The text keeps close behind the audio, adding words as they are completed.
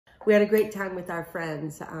We had a great time with our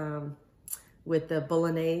friends with the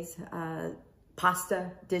bolognese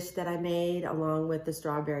pasta dish that I made, along with the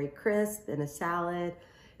strawberry crisp and a salad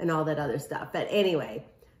and all that other stuff. But anyway,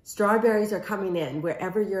 strawberries are coming in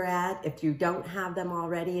wherever you're at. If you don't have them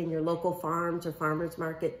already in your local farms or farmers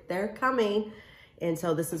market, they're coming. And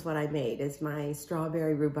so this is what I made, is my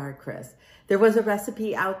strawberry rhubarb crisp. There was a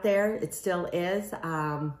recipe out there, it still is, but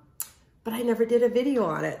I never did a video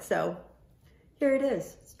on it. So here it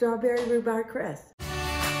is, strawberry rhubarb crisp.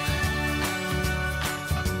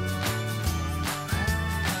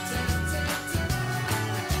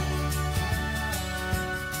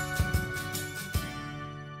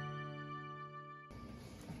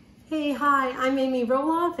 Hey, hi, I'm Amy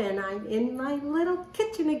Roloff, and I'm in my little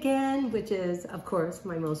kitchen again, which is, of course,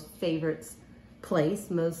 my most favorite place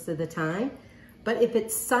most of the time. But if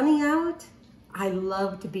it's sunny out, I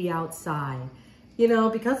love to be outside. You know,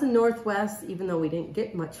 because the Northwest, even though we didn't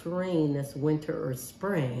get much rain this winter or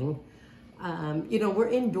spring, you know, we're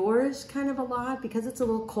indoors kind of a lot because it's a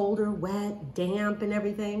little colder, wet, damp and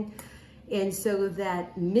everything. And so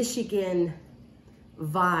that Michigan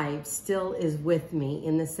vibe still is with me,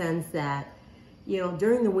 in the sense that, you know,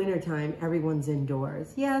 during the winter time, everyone's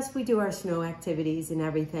indoors. Yes, we do our snow activities and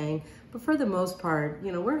everything, but for the most part,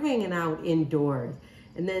 you know, we're hanging out indoors.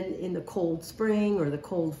 And then in the cold spring or the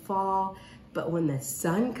cold fall, but when the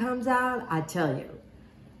sun comes out, I tell you,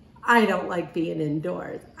 I don't like being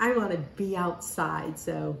indoors. I want to be outside,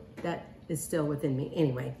 so that is still within me.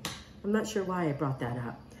 Anyway, I'm not sure why I brought that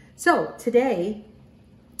up. So today,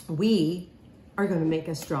 we are going to make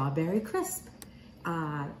a strawberry crisp.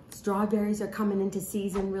 Strawberries are coming into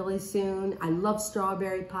season really soon. I love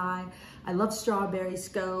strawberry pie. I love strawberry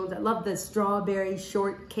scones. I love the strawberry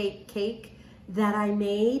shortcake cake that I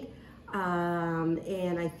made.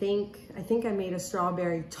 And I think I made a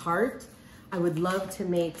strawberry tart. I would love to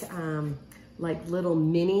make like little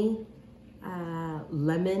mini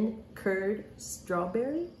lemon curd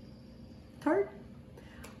strawberry tart.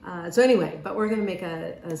 So anyway, but we're gonna make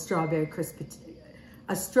a strawberry crisp,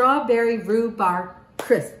 a strawberry rhubarb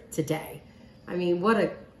crisp today. I mean, what an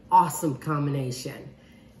awesome combination.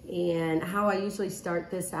 And how I usually start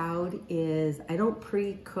this out is I don't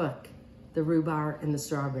pre-cook the rhubarb and the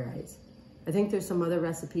strawberries. I think there's some other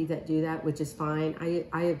recipe that do that, which is fine.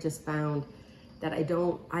 I have just found that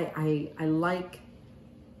I like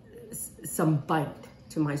some bite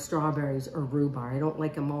to my strawberries or rhubarb. I don't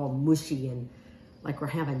like them all mushy and like we're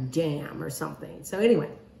having jam or something. So anyway,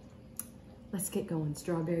 let's get going.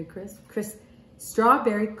 Strawberry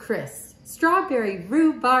strawberry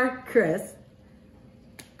rhubarb crisp.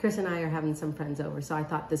 Chris and I are having some friends over, so I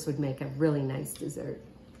thought this would make a really nice dessert.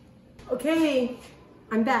 Okay,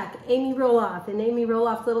 I'm back. Amy Roloff in Amy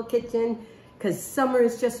Roloff Little Kitchen, because summer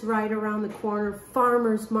is just right around the corner.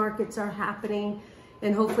 Farmers markets are happening,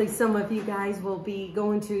 and hopefully some of you guys will be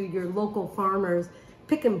going to your local farmers,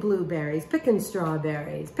 picking blueberries, picking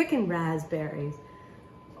strawberries, picking raspberries,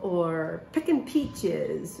 or picking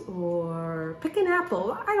peaches, or picking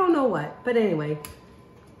apple. I don't know what, but anyway,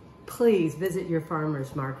 please visit your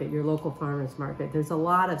farmer's market, your local farmer's market. There's a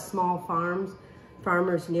lot of small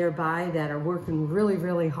farmers nearby that are working really,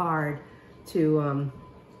 really hard to,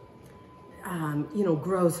 you know,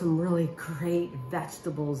 grow some really great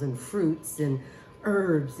vegetables and fruits and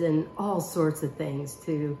herbs and all sorts of things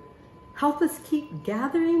to help us keep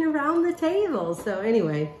gathering around the table. So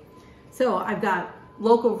anyway, so I've got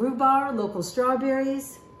local rhubarb, local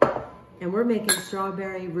strawberries, and we're making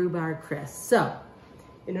strawberry rhubarb crisp. So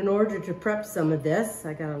in order to prep some of this,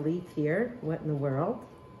 I got a leaf here. What in the world?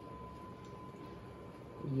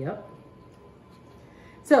 Yep.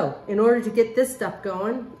 So in order to get this stuff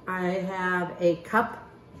going, I have a cup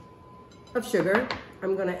of sugar.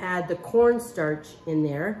 I'm gonna add the cornstarch in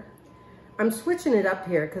there. I'm switching it up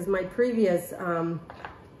here because my previous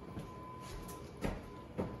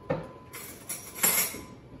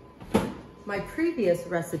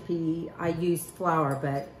recipe, I used flour,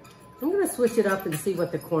 but I'm gonna switch it up and see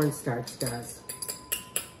what the cornstarch does.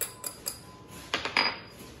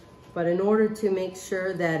 But in order to make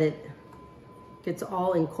sure that it gets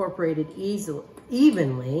all incorporated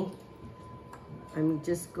evenly, I'm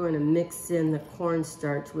just going to mix in the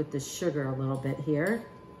cornstarch with the sugar a little bit here.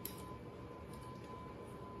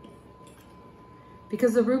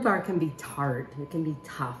 Because the rhubarb can be tart, it can be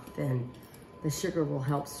tough, and the sugar will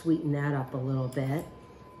help sweeten that up a little bit.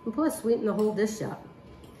 And plus sweeten the whole dish up.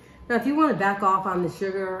 Now if you want to back off on the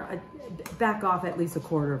sugar, back off at least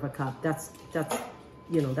 1/4 cup. That's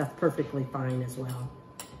you know, that's perfectly fine as well.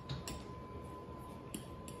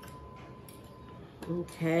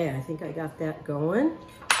 Okay, I think I got that going.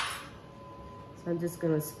 So I'm just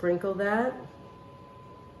gonna sprinkle that.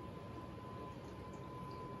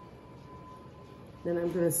 Then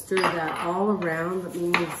I'm gonna stir that all around. Let me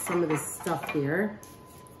move some of this stuff here.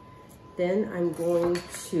 Then I'm going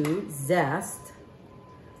to zest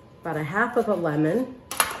about a half of a lemon.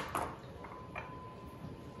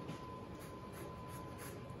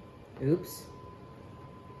 Oops,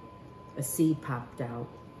 a seed popped out.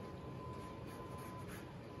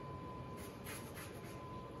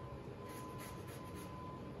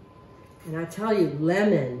 And I tell you,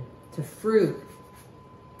 lemon to fruit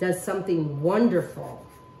does something wonderful.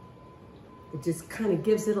 It just kind of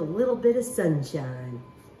gives it a little bit of sunshine.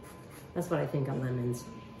 That's what I think of lemons.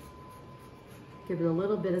 Give it a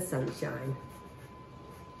little bit of sunshine.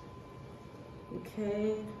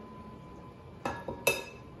 Okay.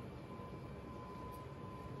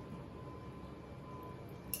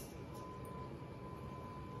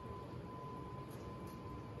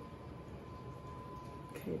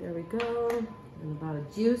 Okay, there we go. And about a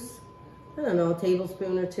juice, I don't know, a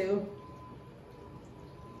tablespoon or two.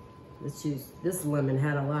 This lemon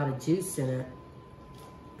had a lot of juice in it,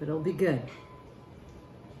 but it'll be good.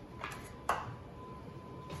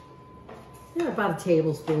 Yeah, about a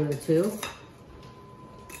tablespoon or two.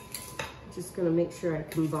 Just gonna make sure I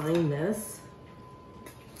combine this.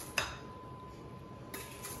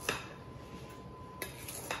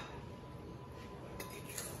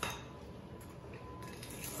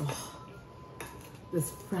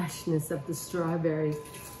 This freshness of the strawberries,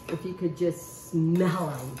 if you could just smell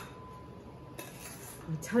them.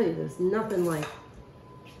 I tell you, there's nothing like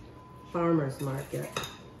farmer's market.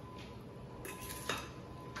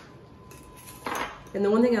 And the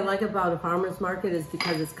one thing I like about a farmer's market is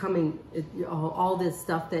because it's coming, all this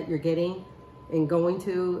stuff that you're getting and going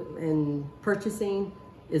to and purchasing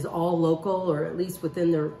is all local, or at least within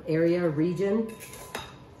their area or region.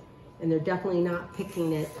 And they're definitely not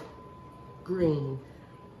picking it green.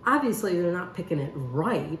 Obviously, they're not picking it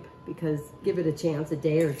ripe, because give it a chance, a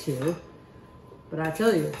day or two. But I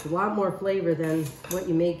tell you, it's a lot more flavor than what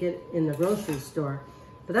you may get in the grocery store.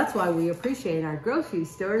 But that's why we appreciate our grocery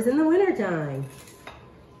stores in the wintertime.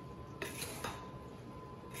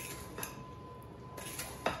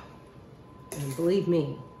 And believe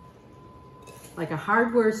me, like a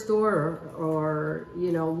hardware store or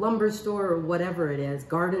you know, lumber store or whatever it is,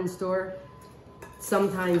 garden store,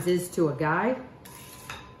 sometimes is to a guy.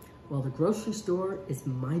 Well, the grocery store is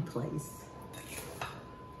my place.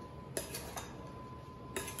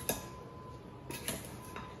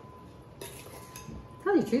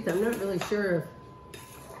 Tell you the truth, I'm not really sure if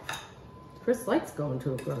Chris likes going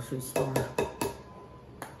to a grocery store.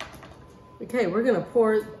 Okay, we're gonna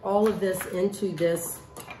pour all of this into this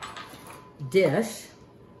dish.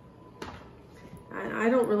 I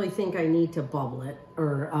don't really think I need to bubble it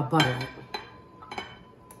or butter it.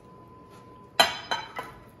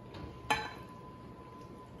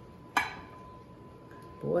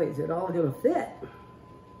 Boy, is it all gonna fit.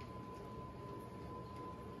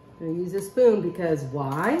 I'm gonna use a spoon because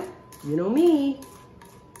why? You know me.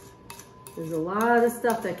 There's a lot of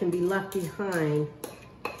stuff that can be left behind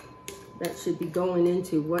that should be going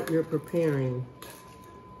into what you're preparing.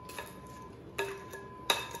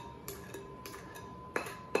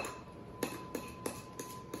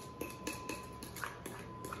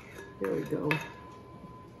 There we go.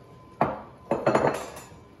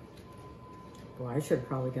 Boy, I should have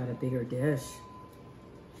probably got a bigger dish.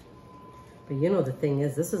 But you know, the thing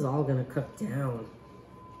is, this is all gonna cook down.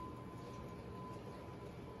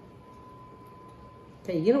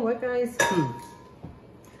 Okay, you know what, guys?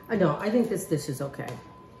 I know, I think this dish is okay.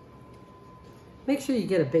 Make sure you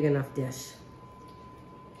get a big enough dish.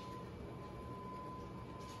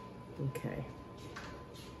 Okay.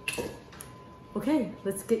 Okay,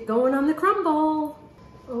 let's get going on the crumble.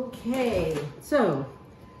 Okay, so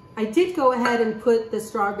I did go ahead and put the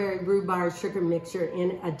strawberry rhubarb sugar mixture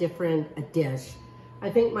in a different dish. I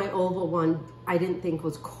think my oval one, I didn't think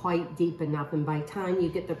was quite deep enough, and by the time you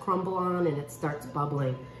get the crumble on and it starts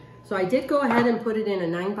bubbling. So I did go ahead and put it in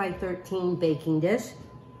a 9x13 baking dish.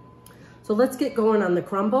 So let's get going on the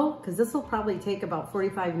crumble, because this will probably take about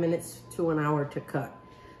 45 minutes to an hour to cook.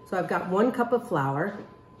 So I've got 1 cup of flour.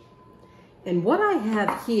 And what I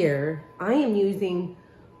have here, I am using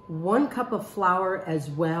 1 cup of flour as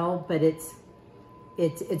well, but it's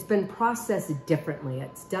been processed differently.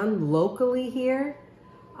 It's done locally here.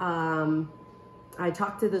 I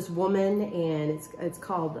talked to this woman, and it's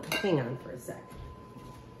called, hang on for a sec.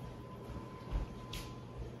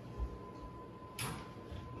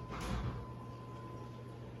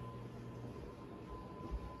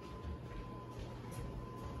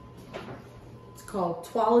 called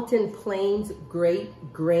Tualatin Plains Great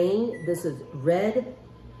Grain. This is red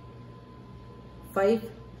Fife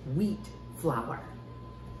wheat flour.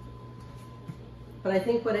 But I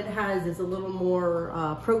think what it has is a little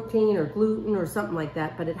more protein or gluten or something like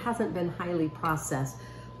that, but it hasn't been highly processed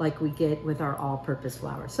like we get with our all-purpose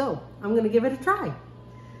flour. So I'm gonna give it a try.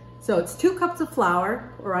 So it's 2 cups of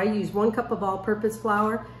flour, or I use 1 cup of all-purpose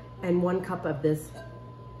flour and 1 cup of this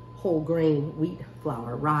whole grain wheat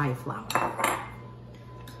flour, rye flour.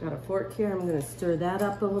 Got a fork here, I'm gonna stir that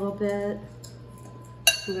up a little bit.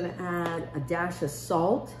 I'm gonna add a dash of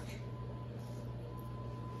salt.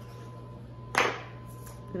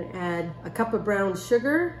 I'm gonna add a cup of brown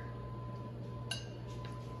sugar.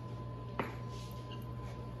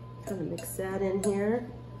 Gonna mix that in here.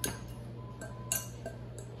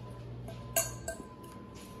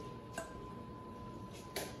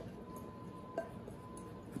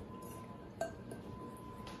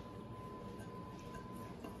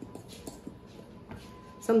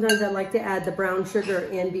 Sometimes I like to add the brown sugar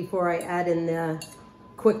in before I add in the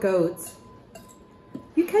quick oats.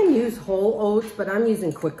 You can use whole oats, but I'm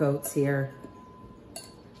using quick oats here.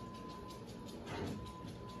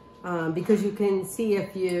 Because you can see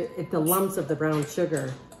if the lumps of the brown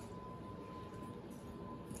sugar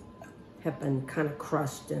have been kind of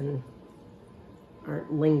crushed and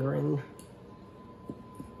aren't lingering.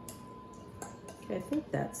 Okay, I think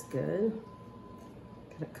that's good.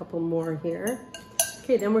 Got a couple more here.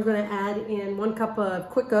 Okay, then we're gonna add in 1 cup of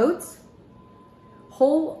quick oats.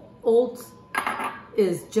 Whole oats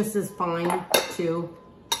is just as fine too.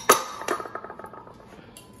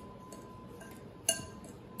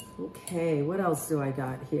 Okay, what else do I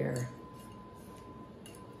got here?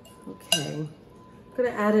 Okay, I'm gonna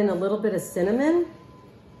add in a little bit of cinnamon.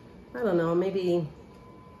 I don't know, maybe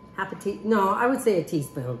half a teaspoon. No, I would say a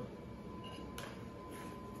teaspoon.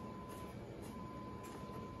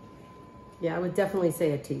 Yeah, I would definitely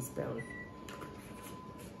say a teaspoon.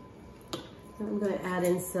 I'm gonna add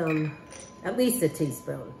in at least a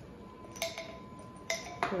teaspoon.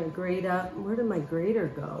 I'm gonna grate up. Where did my grater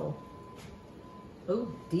go? Oh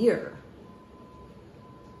dear.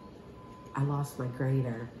 I lost my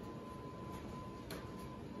grater.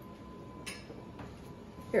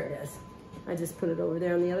 Here it is. I just put it over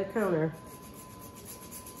there on the other counter.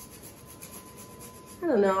 I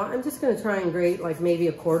don't know, I'm just gonna try and grate like maybe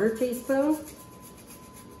a 1/4 teaspoon.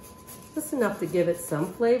 Just enough to give it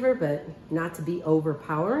some flavor, but not to be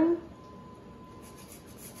overpowering.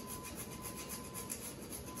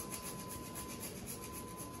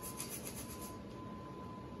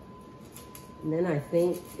 And then I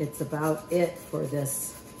think it's about it for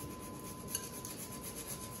this.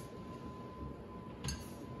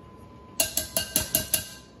 I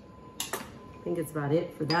think it's about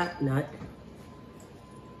it for that nut.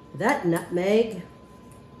 That nutmeg.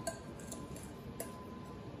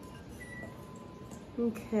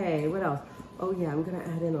 Okay, what else? Oh yeah, I'm gonna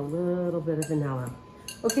add in a little bit of vanilla.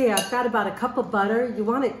 Okay, I've got about a cup of butter. You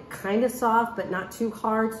want it kind of soft, but not too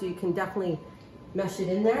hard, so you can definitely mesh it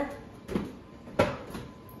in there.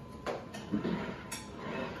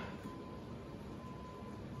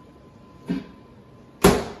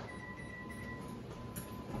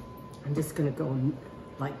 I'm just gonna go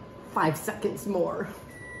like 5 seconds more.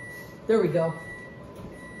 There we go.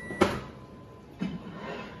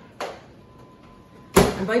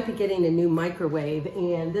 I might be getting a new microwave,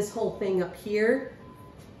 and this whole thing up here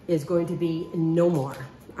is going to be no more.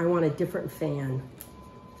 I want a different fan.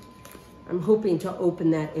 I'm hoping to open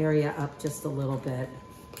that area up just a little bit.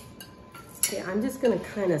 Okay, I'm just gonna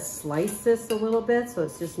kind of slice this a little bit so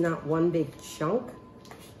it's just not one big chunk.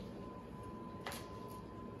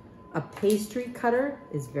 A pastry cutter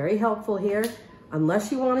is very helpful here,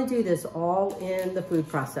 unless you want to do this all in the food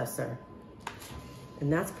processor.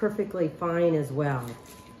 And that's perfectly fine as well.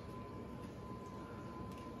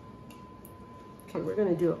 Okay, we're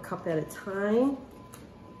gonna do a cup at a time.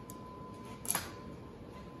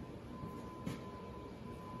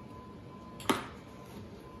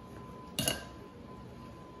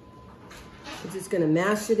 We're just gonna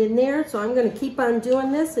mash it in there. So I'm gonna keep on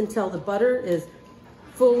doing this until the butter is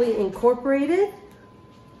fully incorporated.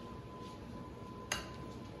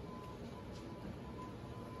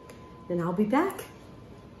 Then I'll be back.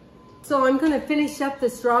 So I'm gonna finish up the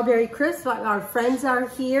strawberry crisp. Our friends are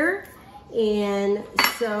here. And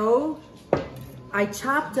so I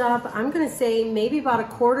chopped up, I'm gonna say maybe about a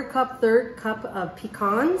 1/4 cup, 1/3 cup of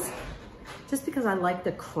pecans, just because I like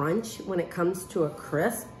the crunch when it comes to a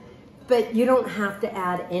crisp. But you don't have to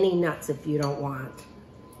add any nuts if you don't want.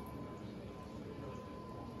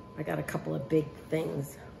 I got a couple of big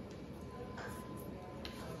things.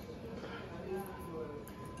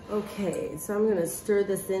 Okay, so I'm gonna stir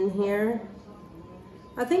this in here.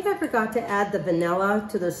 I think I forgot to add the vanilla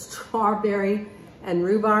to the strawberry and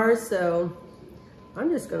rhubarb, so I'm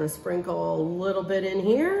just gonna sprinkle a little bit in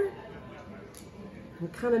here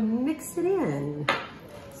and kind of mix it in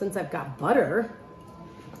since I've got butter.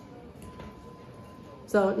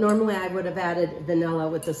 So normally I would have added vanilla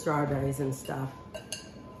with the strawberries and stuff.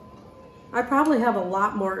 I probably have a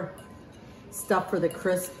lot more stuff for the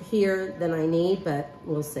crisp here than I need, but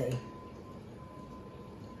we'll see.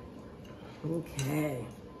 Okay.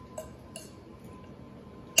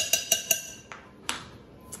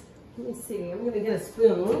 Let me see, I'm gonna get a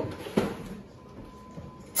spoon.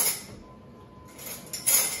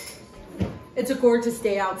 It's a gorgeous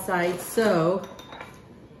day outside, so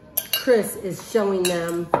Chris is showing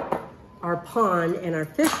them our pond and our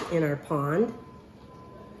fish in our pond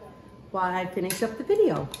while I finish up the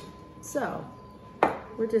video. So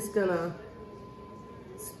we're just gonna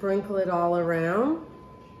sprinkle it all around.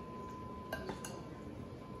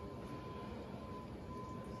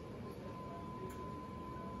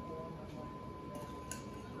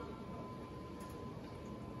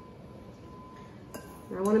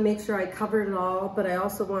 I want to make sure I covered it all, but I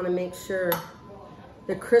also want to make sure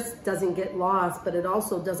the crisp doesn't get lost, but it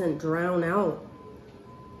also doesn't drown out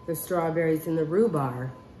the strawberries and the rhubarb.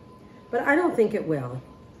 But I don't think it will.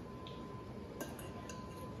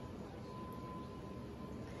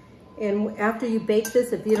 And after you bake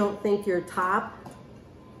this, if you don't think your top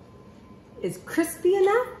is crispy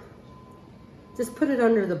enough, just put it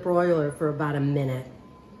under the broiler for about a minute.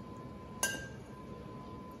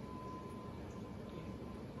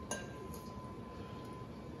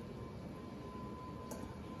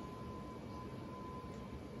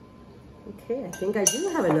 Okay, I think I do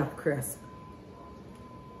have enough crisp.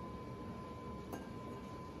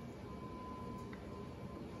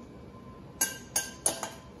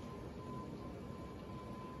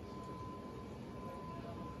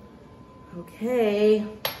 Okay,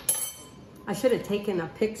 I should have taken a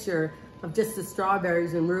picture of just the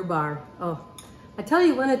strawberries and rhubarb. Oh, I tell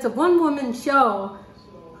you, when it's a one-woman show,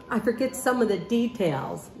 I forget some of the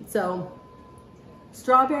details. So,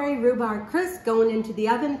 strawberry rhubarb crisp going into the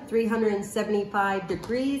oven, 375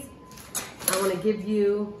 degrees. I want to give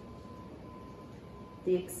you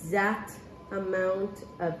the exact amount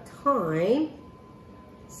of time.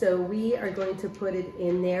 So we are going to put it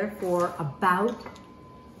in there for about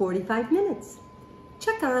 45 minutes.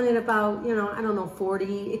 Check on it about, you know, I don't know,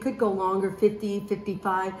 40. It could go longer, 50,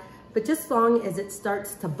 55. But just as long as it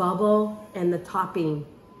starts to bubble and the topping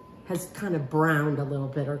has kind of browned a little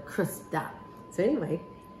bit or crisped up. So anyway,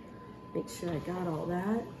 make sure I got all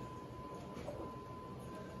that.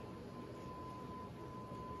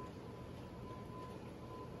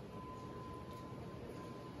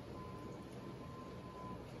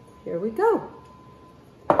 Here we go.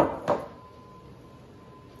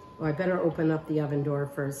 Oh, I better open up the oven door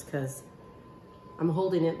first because I'm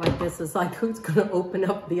holding it like this. It's like, who's gonna open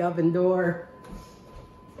up the oven door?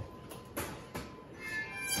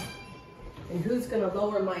 And who's gonna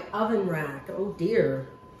lower my oven rack? Oh dear.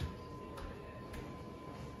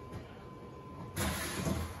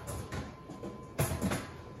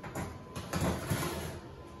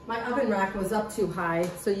 My oven rack was up too high,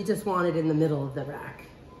 so you just want it in the middle of the rack.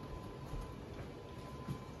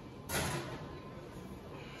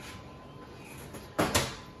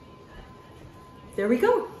 There we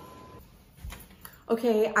go.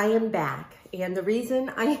 Okay, I am back. And the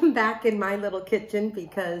reason I am back in my little kitchen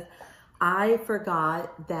because I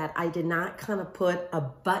forgot that I did not kind of put a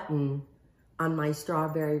button on my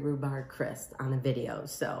strawberry rhubarb crisp on a video.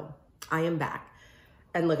 So I am back.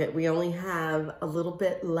 And look at, we only have a little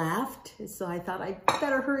bit left. So I thought I'd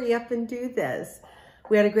better hurry up and do this.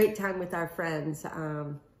 We had a great time with our friends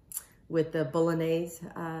with the bolognese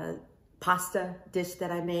pasta dish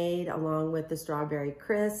that I made along with the strawberry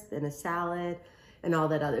crisp and a salad and all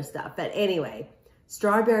that other stuff. But anyway,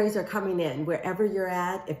 strawberries are coming in wherever you're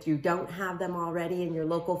at. If you don't have them already in your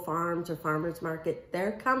local farms or farmers market,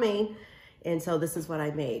 they're coming. And so this is what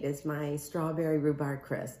I made, is my strawberry rhubarb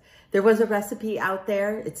crisp. There was a recipe out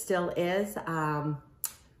there, it still is,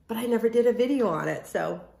 but I never did a video on it.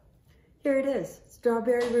 So here it is,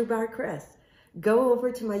 strawberry rhubarb crisp. Go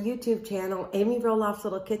over to my YouTube channel, Amy Roloff's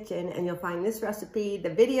Little Kitchen, and you'll find this recipe, the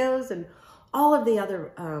videos, and all of the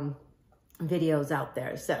other videos out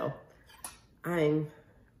there. So I'm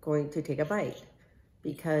going to take a bite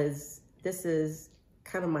because this is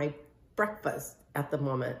kind of my breakfast at the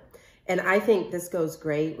moment. And I think this goes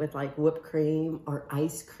great with like whipped cream or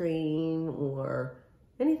ice cream or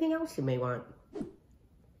anything else you may want.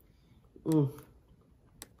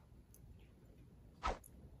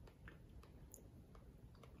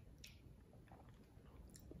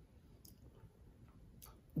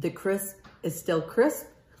 the crisp is still crisp.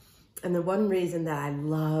 And the one reason that I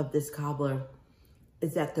love this cobbler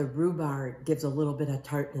is that the rhubarb gives a little bit of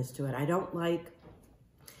tartness to it. I don't like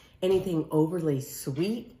anything overly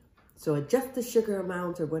sweet, so adjust the sugar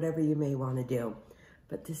amount or whatever you may want to do.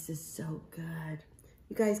 But this is so good.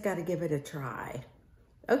 You guys got to give it a try.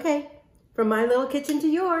 Okay, from my little kitchen to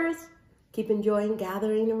yours. Keep enjoying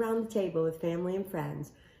gathering around the table with family and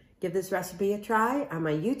friends. Give this recipe a try on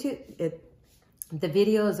my YouTube. The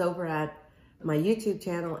video is over at my YouTube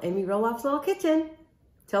channel, Amy Roloff's Little Kitchen.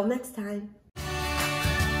 Till next time.